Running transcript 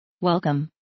Welcome.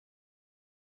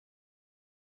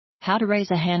 How to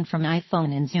raise a hand from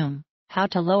iPhone in Zoom. How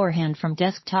to lower hand from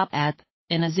desktop app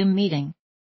in a Zoom meeting.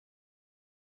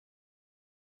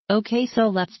 Okay, so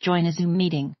let's join a Zoom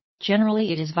meeting.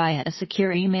 Generally it is via a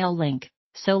secure email link,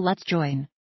 so let's join.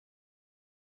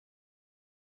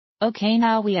 Okay,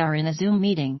 now we are in a Zoom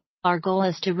meeting. Our goal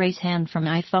is to raise hand from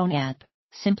iPhone app.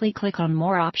 Simply click on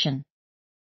more option.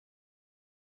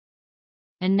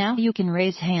 And now you can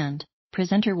raise hand.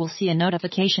 Presenter will see a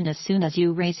notification as soon as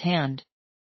you raise hand.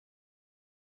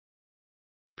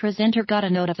 Presenter got a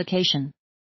notification.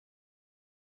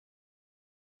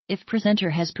 If presenter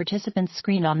has participants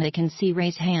screen on, they can see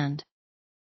raise hand.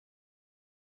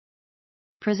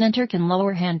 Presenter can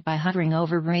lower hand by hovering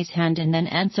over raise hand and then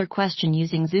answer question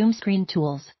using Zoom screen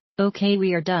tools. Okay,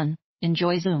 we are done.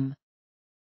 Enjoy Zoom.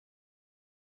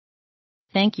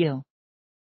 Thank you.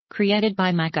 Created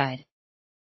by my guide.